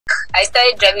I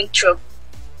started driving truck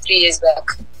 3 years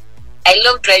back. I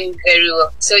love driving very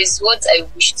well, so it's what I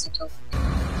wish to do.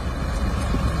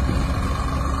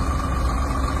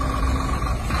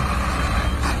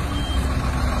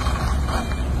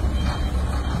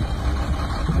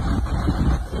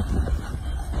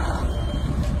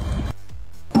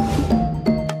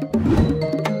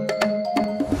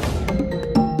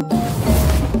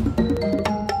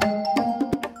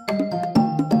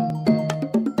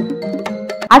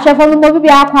 I shall follow Mobi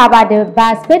about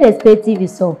the Spade TV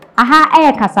so.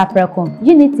 Aha Kasapreko,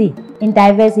 unity in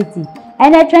diversity.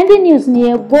 And a trending news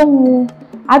near Bomu,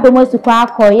 Adomos to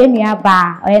Kwako, Yemia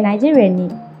Bar, or a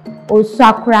Nigerian, or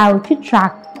Sakra,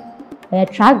 track, a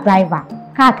truck driver,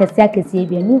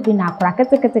 Kakasaki, moving a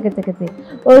crackety,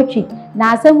 Ochi.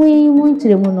 Now, some we went to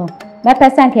the Muno. My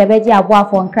person can be a war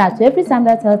for crack to every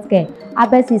Sunday healthcare. I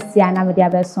bet it's Siana with the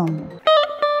other song.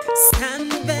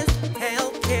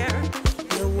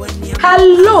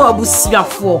 Hello,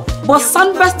 Abusiafo. But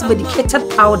Sunburst medicated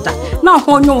powder. Now,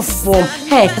 on your form.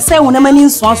 Hey, say when a man in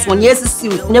sauce one yes, see,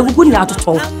 never good out at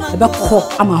all. About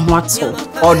cock, I'm a what so.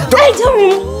 Or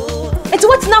don't. It's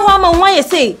what now I'm why you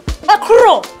say a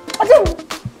crow.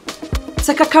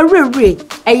 Take a career,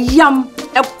 a yam,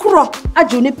 a crow, a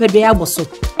juniper beaboso,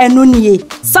 and only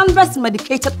Sunburst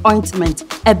medicated ointment,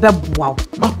 a bebwao.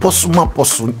 My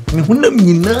possum,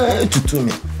 you to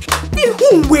me.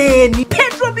 Who when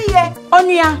Pedro be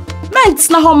Onia, meant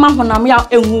na home man when I'm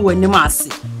and who when the massy.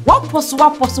 What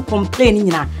possible complaining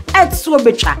na at so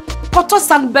betra, Cotton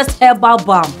Sunburst herbal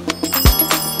balm.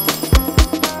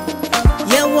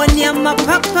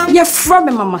 You're from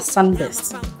Mama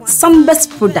Sunburst. Sunburst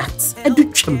products, a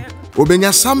dutchum.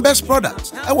 Obenya Sunburst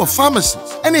products, our pharmacies,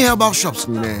 any herbal shops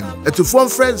name. To phone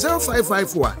friend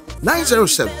 0551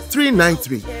 907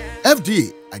 393.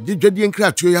 FDA, I did Jadi and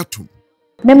Kratuya too.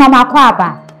 Me mama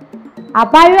kwaba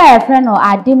abayo a friend no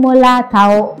Adimola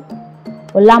Taiwo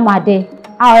Omolade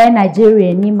a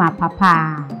Nigeria ni ma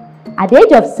papa at the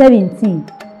age of 17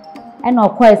 and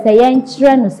of course say yen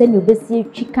chire no say no besi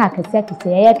twika kese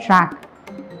ye track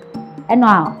and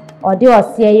or dey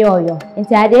ose yoyo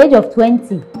until at the age of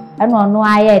 20 and no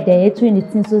aye dey etu ni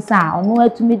tin so sa ono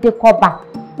atumi de koba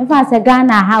in fact say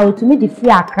Ghana ha otumi de free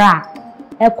Accra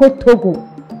Togo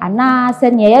ana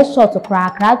se ne ye short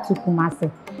kra to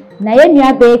Kumase na ye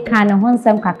nua be kan ne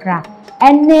honsem kakra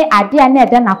enne ade a na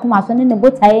eda na kuma so ne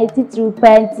botaye titru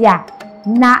penti a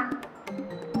na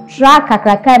track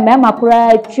kakra kai me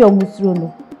makura twi omusuro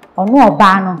no ono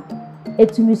oba no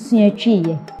etumi sua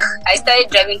twiye. I started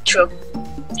driving truck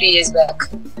 3 years back.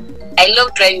 I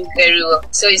love driving very well,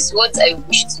 so it's what I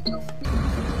wish to do.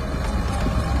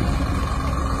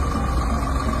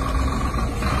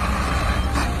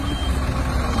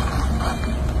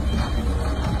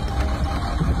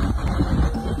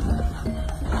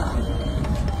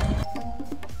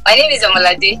 My name is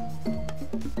Omolade.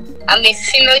 I'm a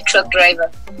female truck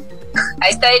driver.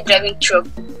 I started driving truck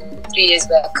 3 years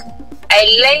back. I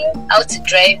learned how to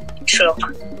drive truck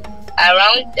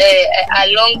around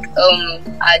along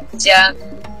Aja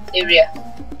area,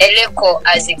 Eleko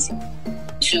Azit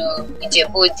to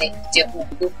Ijebu.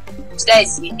 So that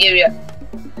is the area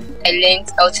I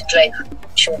learned how to drive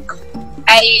truck.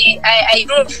 I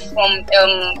drove from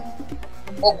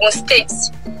Ogun State.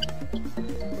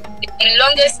 The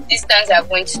longest distance I've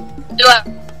went to. So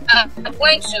I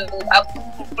went to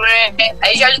Akure.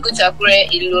 I usually go to Akure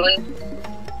alone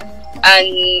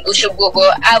and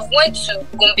Osogbo. I've went to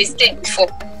Gombe State before,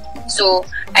 so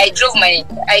I drove my.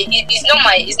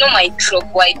 It's not my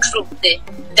truck, but I drove there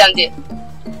down there.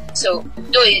 So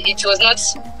though it was not,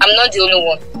 I'm not the only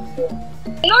one.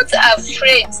 I'm not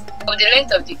afraid of the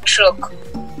length of the truck,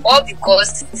 all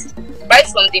because right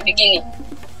from the beginning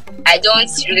I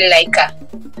don't really like her.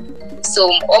 So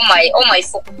all my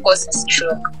focus is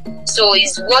truck. So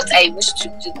it's what I wish to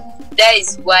do. That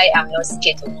is why I'm not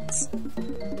scared of it,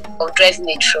 of driving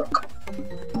a truck.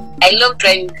 I love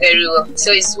driving very well,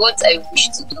 so it's what I wish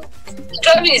to do.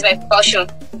 Driving is my passion,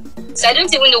 so I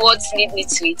don't even know what lead me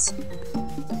to it.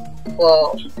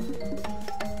 But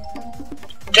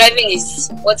driving is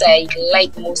what I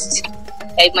like most,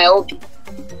 like my hobby.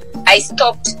 I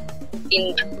stopped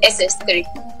in SS3.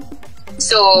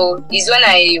 So it's when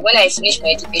I finished my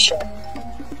education.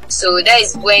 So that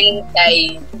is when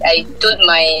I told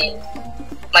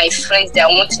my friends that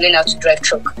I want to learn how to drive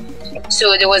truck.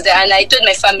 So there was and I told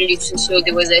my family too. So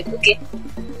they was like, okay.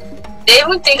 They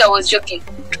even think I was joking.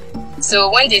 So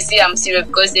when they say I'm serious,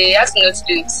 because they asked me not to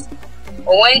do it,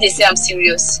 or when they say I'm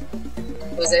serious,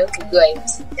 I was like, okay, go ahead.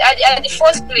 At the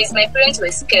first place, my parents were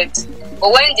scared,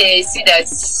 but when they see that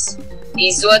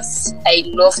is what I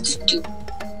love to do,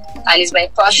 and it's my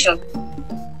passion.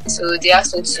 So they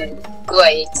asked me to go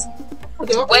ahead.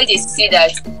 When they see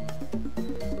that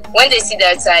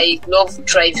I love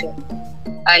driving,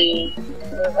 and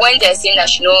when they're saying I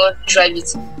should not drive it,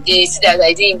 they see that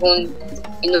I didn't even,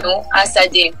 answer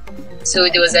them. So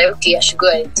they was like, okay, I should go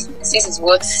ahead. This is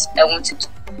what I want to do.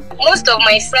 Most of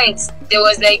my friends, they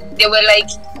were like,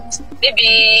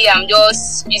 maybe I'm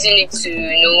just using it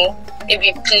to,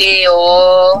 maybe play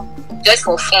or just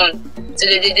for fun. So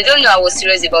they don't know I was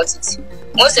serious about it.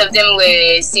 Most of them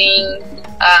were saying,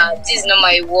 this is not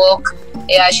my work.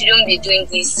 I shouldn't be doing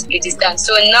this with this time.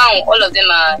 So now all of them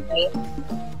are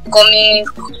calling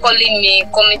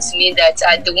to me that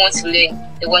they want to learn.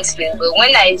 They want to learn. But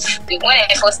when I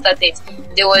first started,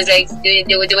 they was like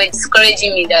they were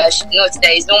discouraging me that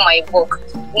is not my work.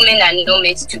 Women are not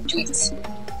meant to do it.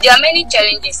 There are many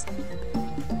challenges.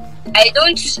 I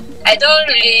don't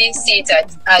really see it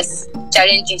as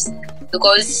challenges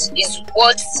because it's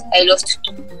what I love to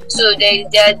do. So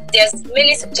there's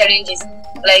many challenges.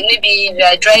 Like maybe if you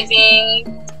are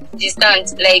driving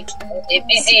distance, like a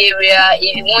busy area,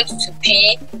 if you want to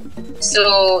pee,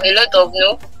 so a lot of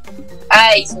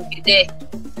eyes will be there.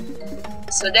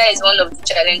 So that is one of the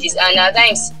challenges. And at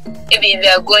times, maybe if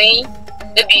you are going,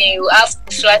 maybe you have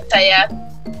flat tire,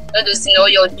 all those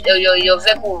your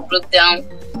vehicle broke down.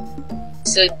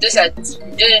 So those are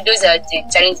the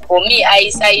challenges. For me, I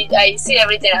see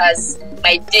everything as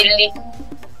my daily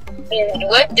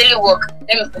work.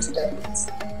 Let me first start.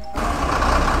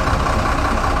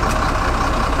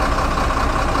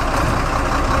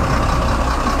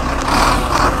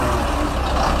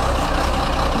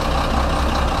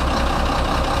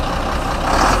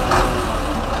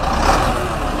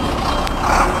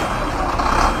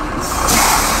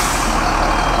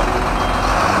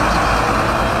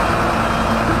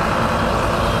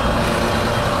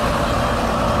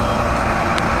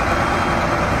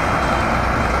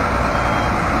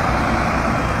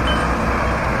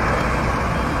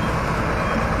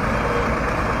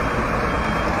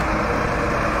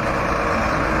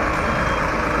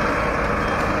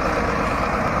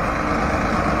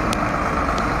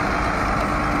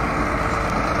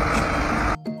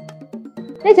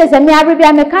 Just a mere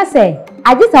Mecase.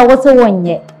 I just was a 1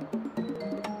 year.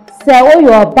 Say,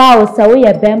 your bow, so we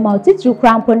a bema, teach you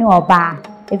crampon or bar.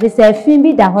 If it's a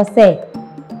Fimbi that was say,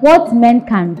 what men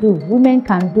can do, women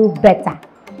can do better.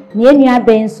 Near me, I've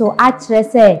been so actually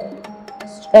say,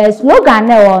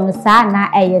 slogan on Sana,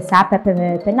 a sap,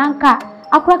 penanka,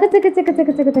 a crack ticket.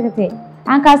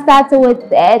 Anka started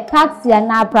with a taxi and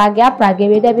now Praga,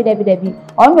 Debbie.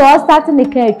 On the all starting the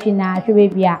coach in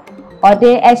Arabia. Or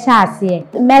de eshase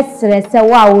mesre se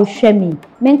wa wo hwemi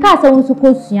menka se wo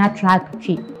suko sua track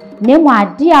twi nemu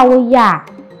ade a wo ya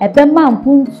ebema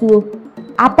mpuntuo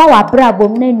aba wa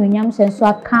brabom na enunyam senso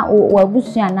aka wo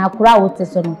abusua na akora wo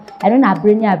teso no eno na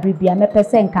abreni abribia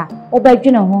mepese nka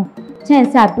obadwene ho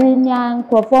chance abreni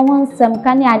ankrofo ho nsem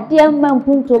ka ne ade ma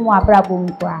mpuntuo mo abrabom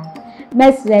kwa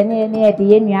mesre ne ede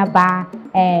yenua ba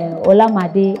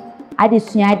Omolade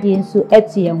adesua de nso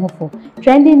etie hofo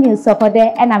trending news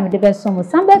sokode ena me de beso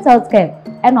Spade healthcare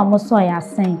ena mo so ya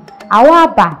sen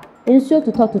awaba nsuo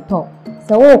tutotuto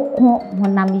se wo ko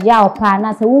honam ya opa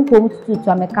na se wo nkom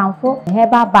tututu amekanfo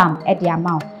herbal balm e de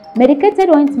amount medicated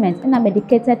ointment ena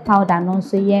medicated powder no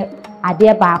so ye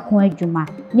ade ba ko adwuma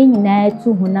ni nyina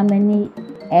tu honam ani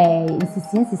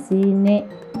insisi ne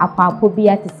apapo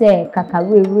bia te se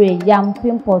kakarere yam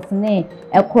pimples ne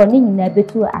ekro ni nyina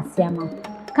betu asiama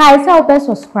Kai say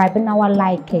subscribe na wa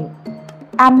like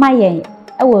amaye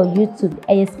YouTube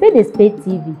Spade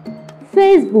TV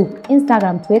Facebook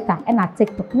Instagram Twitter and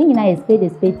TikTok ni nyina Spade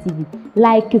TV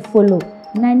like follow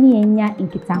na ni enya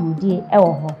nkitahudie ewo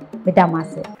ho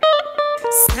medamase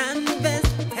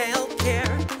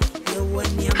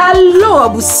Hello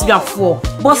abusiafo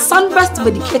but sunburst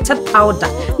medicated powder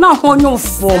na honyo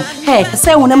form hey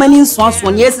say wonamani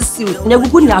nso ne esisi ne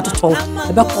gugu ni atoto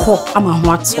ebekọ ama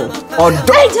ho ato odo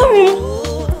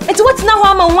eti what na ho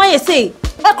ama wan ye say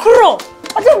ekro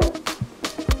ode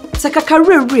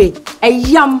sekakarere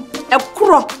eyam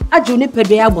ekro ajo ni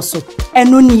pedua aboso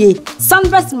eno nie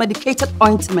sunburst medicated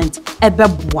ointment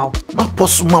ebeboa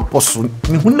maposo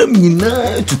ni hunam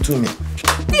nyina tutumi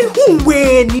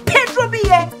Ihuwe ni Pedro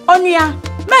biye onia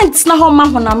ment na ho ma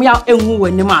honam ya enhu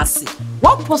wani maase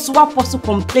waposo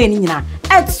complain nyina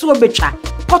etso betwa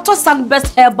koto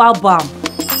sunburst herbal balm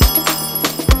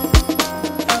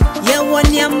ye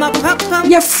woni ama papa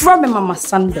ye from mama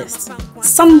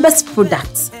sunburst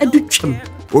products edutwem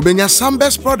Obenya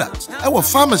Sunburst products our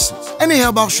pharmacies any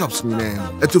herbal shops name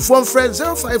to phone friend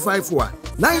 0551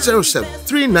 907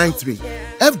 393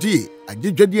 FDA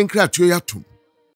agidwadi nkra atuo yatum